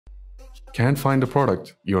Can't find the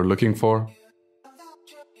product you're looking for?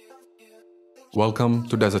 Welcome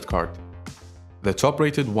to Desertcart, the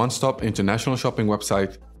top-rated one-stop international shopping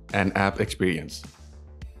website and app experience.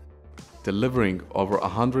 Delivering over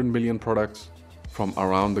 100 million products from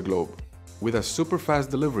around the globe with a super fast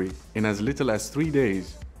delivery in as little as 3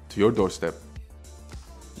 days to your doorstep.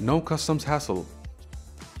 No customs hassle,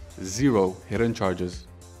 zero hidden charges,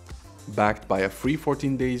 backed by a free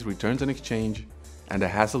 14 days returns and exchange and a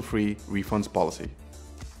hassle-free refunds policy.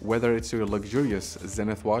 Whether it's your luxurious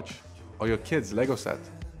Zenith watch or your kid's Lego set,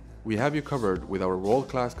 we have you covered with our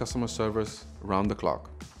world-class customer service around the clock.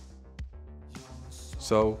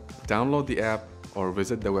 So download the app or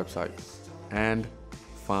visit the website and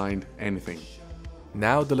find anything.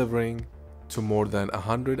 Now delivering to more than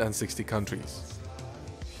 160 countries.